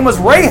whose name was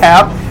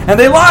Rahab, and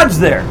they lodged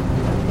there.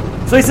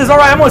 So he says, all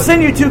right, I'm going to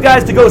send you 2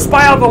 guys to go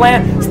spy out the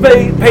land,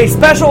 pay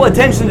special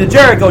attention to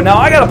Jericho. Now,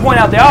 I got to point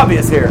out the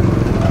obvious here.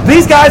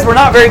 These guys were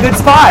not very good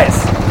spies,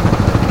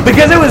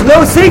 because it was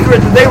no secret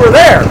that they were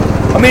there.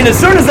 I mean, as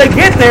soon as they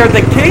get there,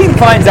 the king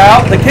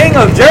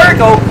of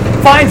Jericho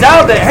finds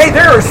out that, hey,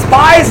 there are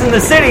spies in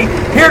the city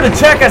here to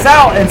check us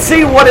out and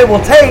see what it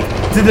will take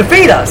to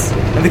defeat us.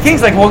 And the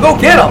king's like, well, go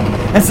get them.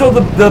 And so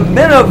the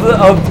men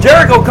of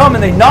Jericho come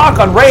and they knock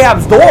on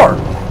Rahab's door.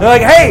 They're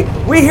like, hey,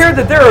 we hear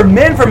that there are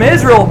men from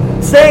Israel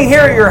staying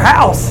here at your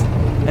house.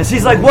 And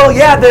she's like, well,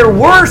 yeah, there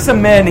were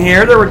some men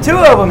here. There were 2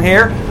 of them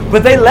here.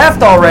 But they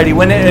left already,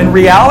 when in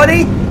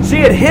reality, she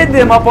had hid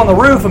them up on the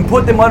roof and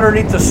put them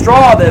underneath the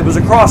straw that was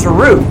across her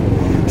roof.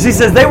 She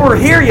says, they were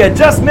here, you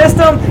just missed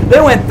them.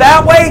 They went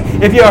that way.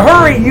 If you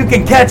hurry, you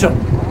can catch them.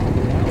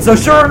 So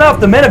sure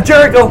enough, the men of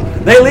Jericho,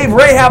 they leave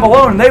Rahab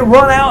alone, and they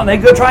run out, and they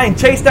go try and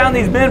chase down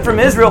these men from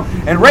Israel.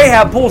 And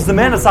Rahab pulls the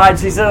men aside.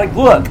 She said,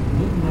 look,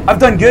 I've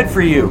done good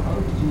for you.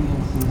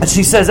 And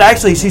she says,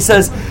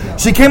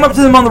 she came up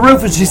to them on the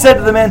roof, and she said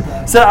to the men,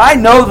 I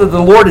know that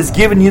the Lord has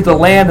given you the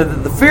land, and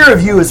that the fear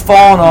of you has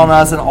fallen on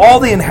us, and all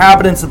the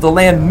inhabitants of the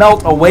land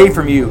melt away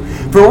from you.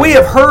 For we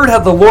have heard how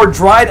the Lord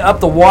dried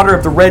up the water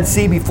of the Red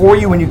Sea before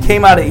you when you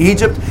came out of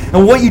Egypt,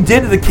 and what you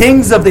did to the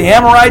kings of the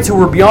Amorites who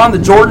were beyond the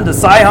Jordan, to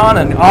Sihon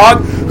and Og,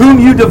 whom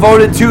you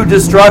devoted to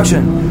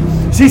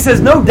destruction. She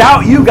says, no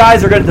doubt you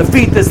guys are going to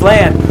defeat this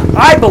land.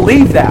 I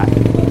believe that.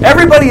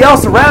 Everybody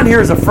else around here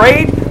is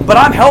afraid, but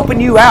I'm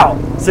helping you out.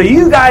 So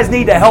you guys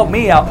need to help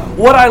me out.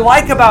 What I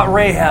like about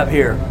Rahab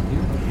here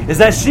is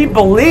that she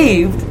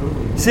believed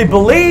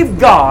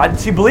God.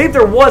 She believed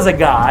there was a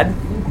God.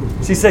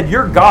 She said,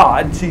 you're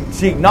God.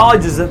 She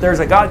acknowledges that there's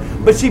a God,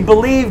 but she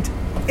believed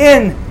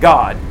in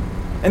God.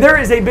 And there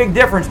is a big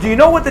difference. Do you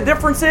know what the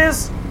difference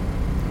is?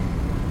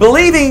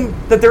 Believing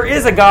that there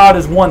is a God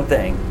is one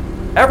thing.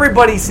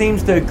 Everybody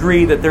seems to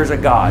agree that there's a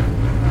God.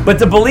 But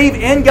to believe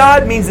in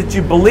God means that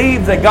you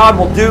believe that God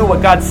will do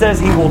what God says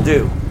He will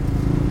do.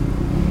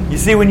 You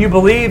see, when you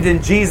believed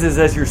in Jesus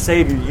as your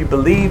Savior, you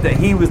believed that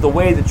He was the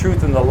way, the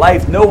truth, and the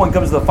life. No one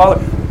comes to the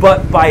Father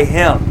but by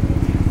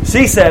Him.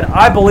 She said,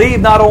 I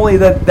believe not only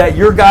that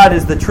your God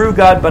is the true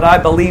God, but I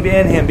believe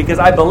in Him because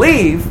I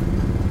believe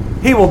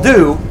He will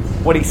do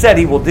what He said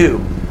He will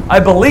do. I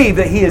believe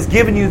that He has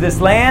given you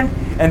this land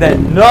and that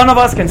none of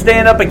us can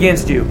stand up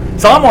against you.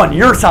 So I'm on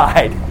your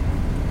side.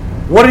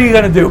 What are you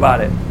going to do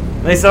about it?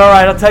 And they said, all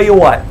right, I'll tell you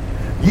what.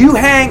 You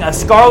hang a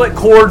scarlet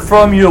cord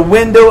from your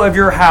window of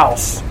your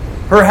house.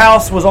 Her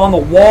house was on the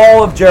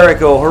wall of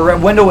Jericho. Her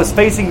window was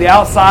facing the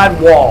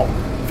outside wall,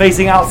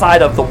 facing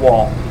outside of the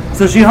wall.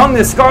 So she hung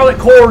this scarlet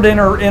cord in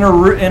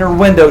her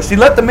window. She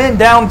let the men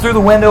down through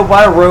the window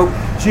by a rope.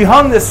 She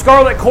hung this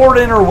scarlet cord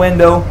in her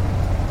window.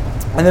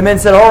 And the men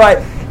said, all right,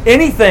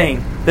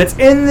 anything that's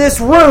in this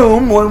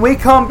room when we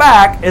come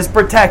back is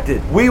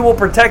protected. We will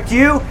protect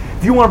you.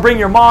 If you want to bring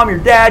your mom, your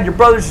dad, your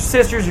brothers,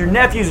 your sisters, your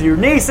nephews, your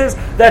nieces,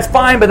 that's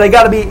fine, but they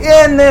got to be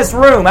in this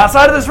room.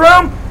 Outside of this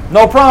room,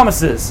 no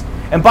promises.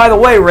 And by the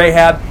way,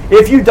 Rahab,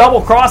 if you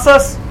double-cross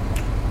us,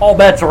 all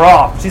bets are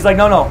off. She's like,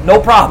 no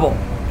problem.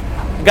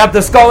 Got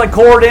the scarlet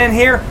cord in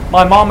here.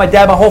 My mom, my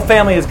dad, my whole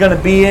family is going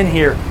to be in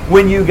here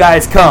when you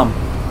guys come.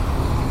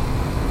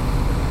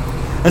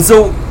 And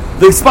so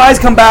the spies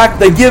come back.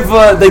 They give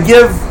a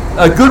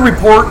good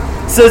report.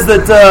 Says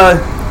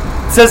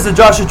to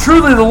Joshua,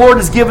 truly the Lord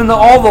has given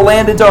all the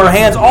land into our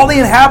hands. All the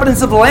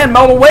inhabitants of the land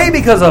melt away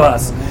because of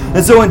us.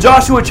 And so in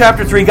Joshua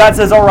chapter 3, God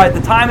says, all right, the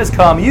time has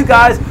come. You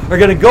guys are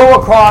going to go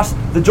across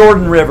the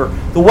Jordan River.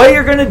 The way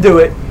you're going to do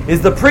it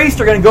is the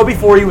priests are going to go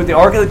before you with the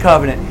Ark of the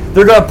Covenant.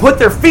 They're going to put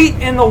their feet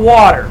in the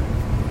water.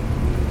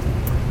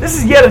 This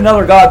is yet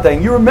another God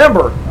thing. You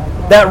remember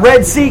that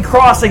Red Sea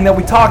crossing that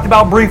we talked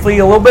about briefly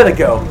a little bit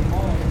ago.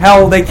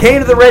 How they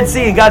came to the Red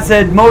Sea and God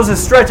said,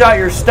 Moses, stretch out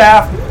your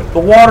staff, the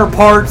water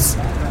parts.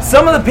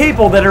 Some of the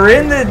people that are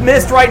in the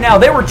midst right now,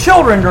 they were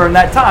children during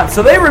that time.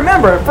 So they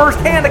remember a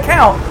first-hand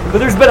account, but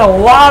there's been a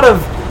lot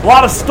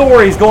of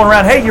stories going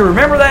around. Hey, you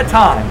remember that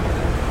time?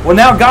 Well,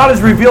 now God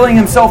is revealing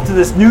Himself to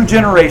this new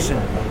generation.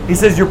 He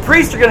says, your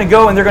priests are going to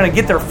go and they're going to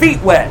get their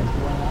feet wet.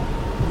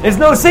 It's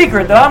no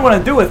secret that I'm going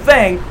to do a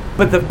thing,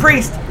 but the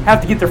priests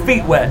have to get their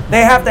feet wet.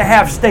 They have to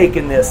have stake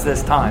in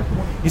this time.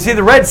 You see,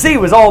 the Red Sea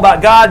was all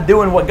about God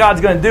doing what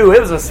God's going to do. It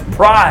was a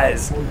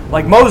surprise.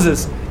 Like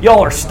Moses, y'all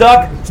are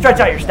stuck.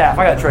 Stretch out your staff.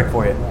 I got a trick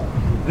for you.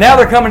 Now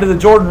they're coming to the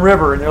Jordan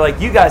River, and they're like,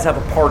 you guys have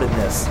a part in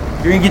this.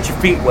 You're going to get your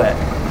feet wet.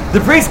 The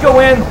priests go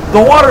in.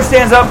 The water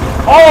stands up.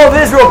 All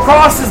of Israel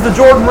crosses the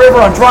Jordan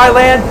River on dry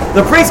land.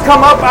 The priests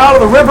come up out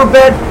of the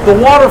riverbed.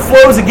 The water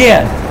flows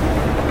again.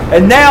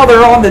 And now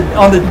they're on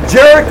the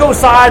Jericho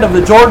side of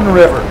the Jordan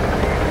River.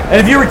 And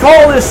if you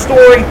recall this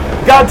story,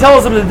 God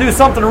tells them to do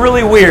something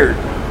really weird.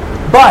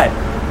 But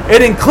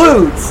it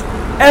includes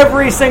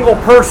every single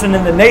person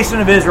in the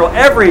nation of Israel.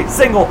 Every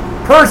single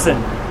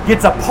person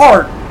gets a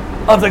part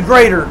of the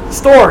greater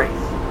story.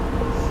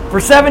 For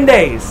 7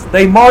 days,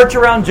 they march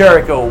around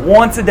Jericho.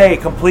 Once a day,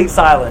 complete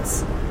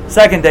silence.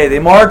 Second day, they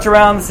march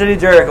around the city of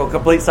Jericho,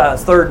 complete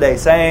silence. Third day,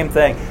 same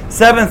thing.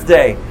 Seventh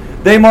day,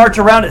 they march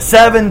around it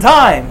 7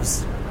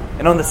 times.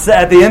 And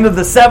at the end of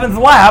the 7th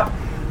lap,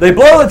 they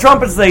blow the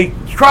trumpets, they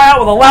cry out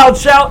with a loud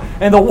shout,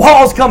 and the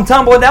walls come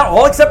tumbling down,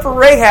 all except for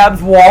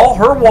Rahab's wall.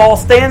 Her wall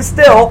stands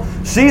still.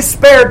 She's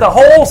spared. The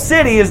whole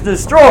city is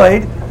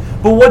destroyed.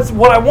 But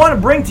what I want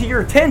to bring to your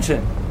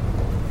attention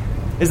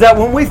is that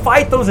when we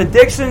fight those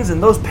addictions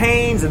and those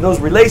pains and those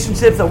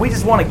relationships that we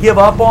just want to give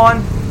up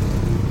on,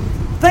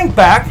 think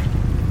back.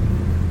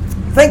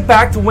 Think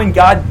back to when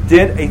God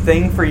did a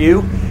thing for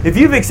you. If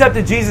you've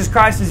accepted Jesus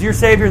Christ as your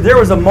Savior, there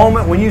was a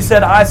moment when you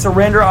said, I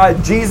surrender.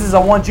 Jesus,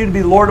 I want you to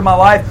be the Lord of my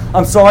life.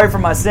 I'm sorry for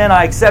my sin.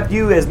 I accept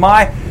you as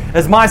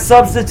my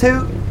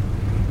substitute.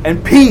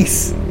 And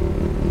peace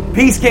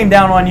came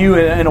down on you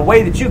in a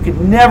way that you could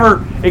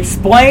never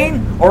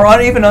explain or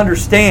even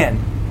understand.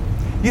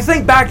 You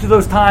think back to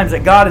those times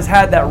that God has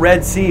had that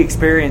Red Sea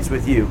experience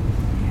with you.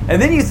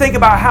 And then you think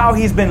about how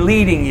He's been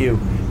leading you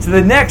to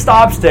the next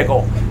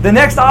obstacle. The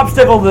next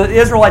obstacle, the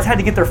Israelites had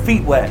to get their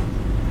feet wet.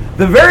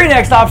 The very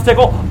next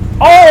obstacle,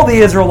 all the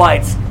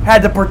Israelites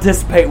had to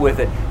participate with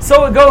it.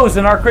 So it goes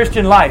in our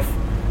Christian life.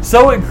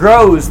 So it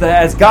grows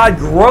that as God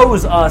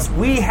grows us,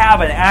 we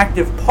have an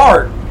active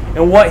part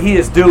in what He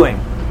is doing.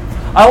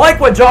 I like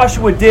what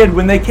Joshua did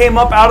when they came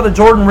up out of the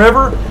Jordan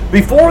River.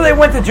 Before they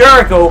went to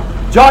Jericho,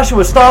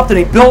 Joshua stopped and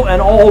he built an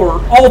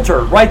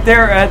altar right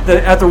there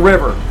at the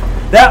river.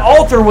 That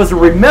altar was a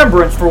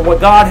remembrance for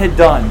what God had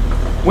done.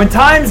 When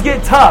times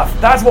get tough,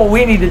 that's what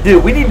we need to do.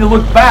 We need to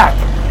look back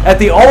at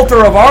the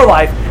altar of our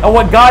life and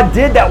what God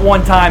did that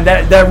one time,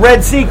 that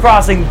Red Sea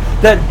crossing,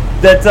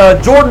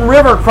 that Jordan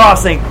River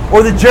crossing,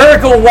 or the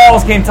Jericho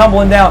walls came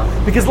tumbling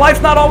down. Because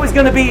life's not always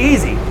going to be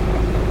easy.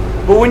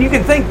 But when you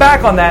can think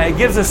back on that, it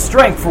gives us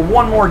strength for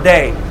one more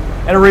day.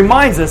 And it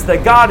reminds us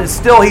that God is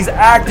still, He's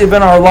active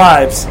in our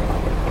lives.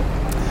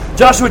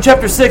 Joshua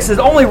chapter 6 says,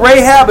 only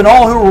Rahab and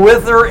all who were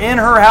with her in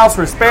her house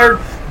were spared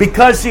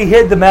because she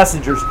hid the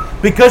messengers.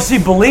 Because she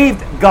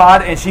believed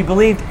God and she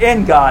believed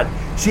in God.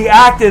 She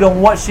acted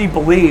on what she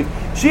believed.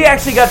 She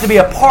actually got to be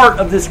a part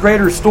of this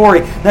greater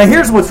story. Now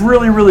here's what's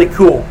really, really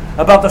cool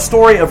about the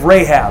story of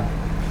Rahab.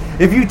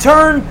 If you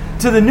turn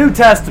to the New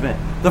Testament,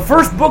 the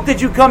first book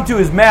that you come to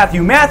is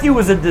Matthew. Matthew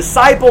was a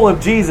disciple of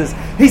Jesus.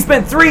 He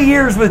spent 3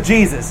 years with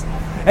Jesus.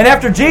 And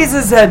after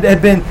Jesus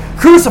had been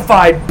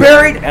crucified,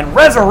 buried, and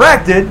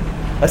resurrected,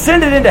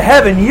 ascended into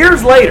heaven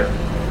years later,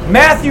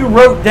 Matthew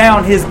wrote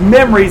down his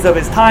memories of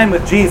his time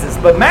with Jesus.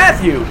 But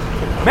Matthew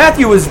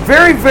was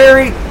very,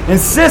 very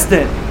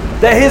insistent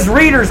that his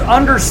readers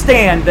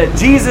understand that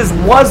Jesus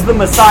was the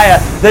Messiah,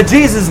 that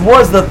Jesus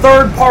was the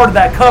third part of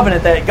that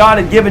covenant that God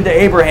had given to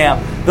Abraham,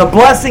 the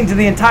blessing to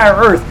the entire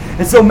earth.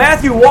 And so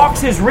Matthew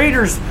walks his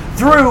readers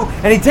through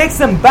and he takes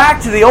them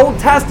back to the Old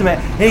Testament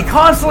and he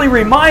constantly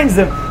reminds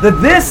them that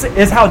this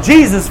is how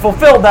Jesus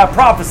fulfilled that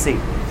prophecy.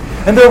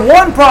 And the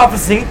one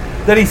prophecy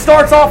that he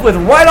starts off with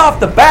right off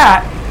the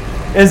bat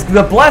is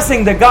the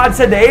blessing that God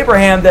said to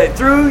Abraham, that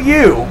through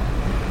you,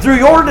 through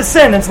your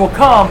descendants will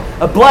come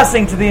a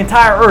blessing to the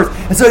entire earth.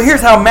 And so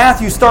here's how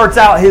Matthew starts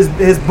out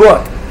his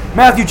book.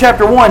 Matthew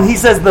chapter 1, he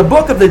says, the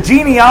book of the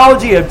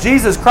genealogy of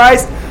Jesus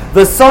Christ,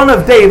 the son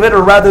of David,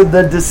 or rather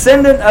the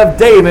descendant of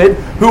David,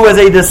 who was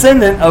a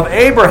descendant of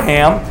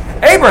Abraham.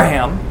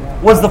 Abraham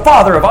was the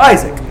father of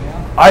Isaac.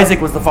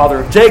 Isaac was the father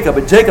of Jacob,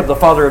 and Jacob the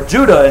father of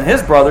Judah and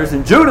his brothers,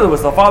 and Judah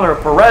was the father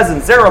of Perez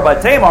and Zerah by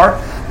Tamar.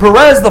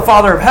 Perez the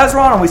father of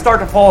Hezron, and we start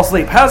to fall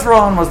asleep.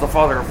 Hezron was the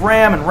father of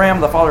Ram, and Ram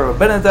the father of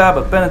Abinadab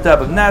of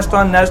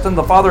Nashon, Nashon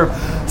the father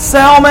of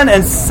Salmon,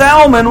 and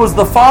Salmon was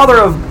the father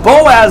of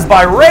Boaz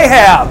by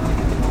Rahab.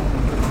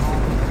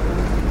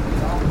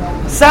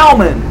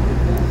 Salmon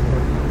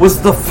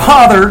was the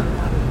father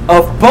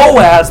of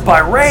Boaz by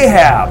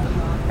Rahab.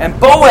 And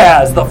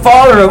Boaz, the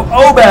father of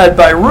Obed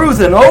by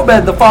Ruth, and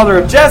Obed, the father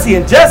of Jesse,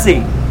 and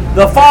Jesse,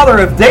 the father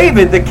of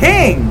David, the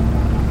king.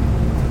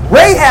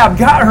 Rahab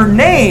got her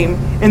name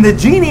in the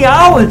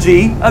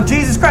genealogy of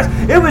Jesus Christ.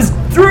 It was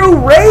through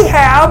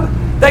Rahab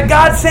that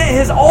God sent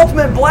His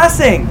ultimate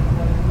blessing.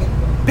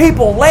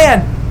 People,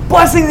 land,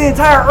 blessing the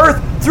entire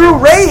earth through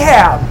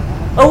Rahab.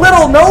 A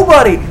little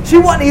nobody. She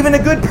wasn't even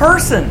a good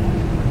person.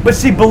 But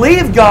she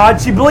believed God,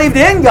 she believed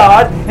in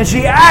God, and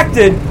she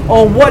acted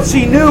on what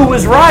she knew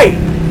was right.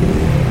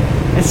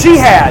 And she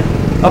had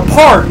a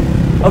part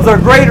of the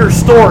greater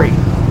story.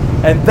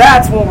 And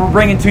that's what we're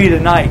bringing to you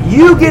tonight.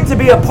 You get to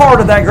be a part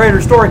of that greater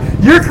story.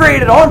 You're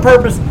created on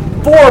purpose,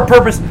 for a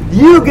purpose.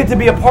 You get to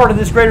be a part of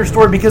this greater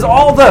story because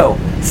although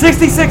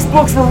 66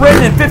 books were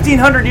written in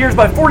 1,500 years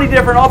by 40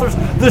 different authors,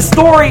 the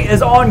story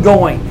is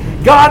ongoing.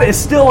 God is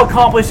still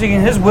accomplishing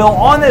His will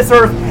on this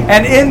earth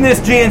and in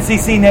this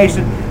GNCC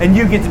nation, and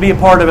you get to be a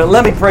part of it.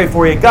 Let me pray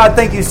for you. God,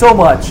 thank you so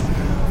much.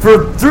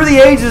 For through the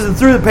ages and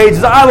through the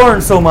pages, I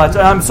learned so much.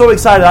 I'm so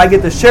excited I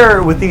get to share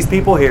it with these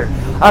people here.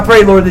 I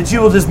pray, Lord, that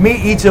you will just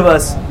meet each of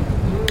us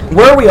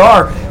where we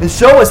are and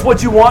show us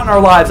what you want in our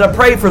lives. I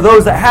pray for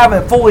those that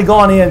haven't fully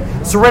gone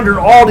in, surrendered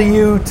all to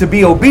you, to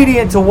be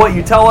obedient to what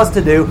you tell us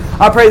to do.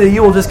 I pray that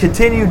you will just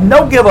continue,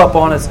 don't give up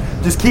on us,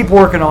 just keep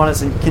working on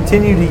us and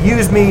continue to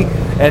use me.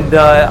 And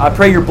I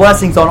pray your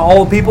blessings on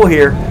all the people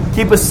here.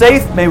 Keep us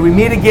safe. May we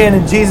meet again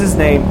in Jesus'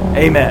 name.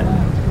 Amen.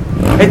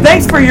 Hey,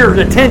 thanks for your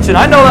attention.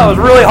 I know that was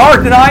really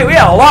hard tonight. We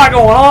had a lot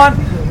going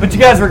on, but you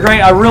guys were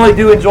great. I really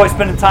do enjoy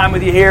spending time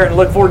with you here and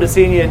look forward to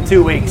seeing you in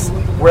 2 weeks,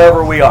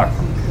 wherever we are.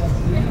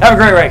 Have a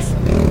great race.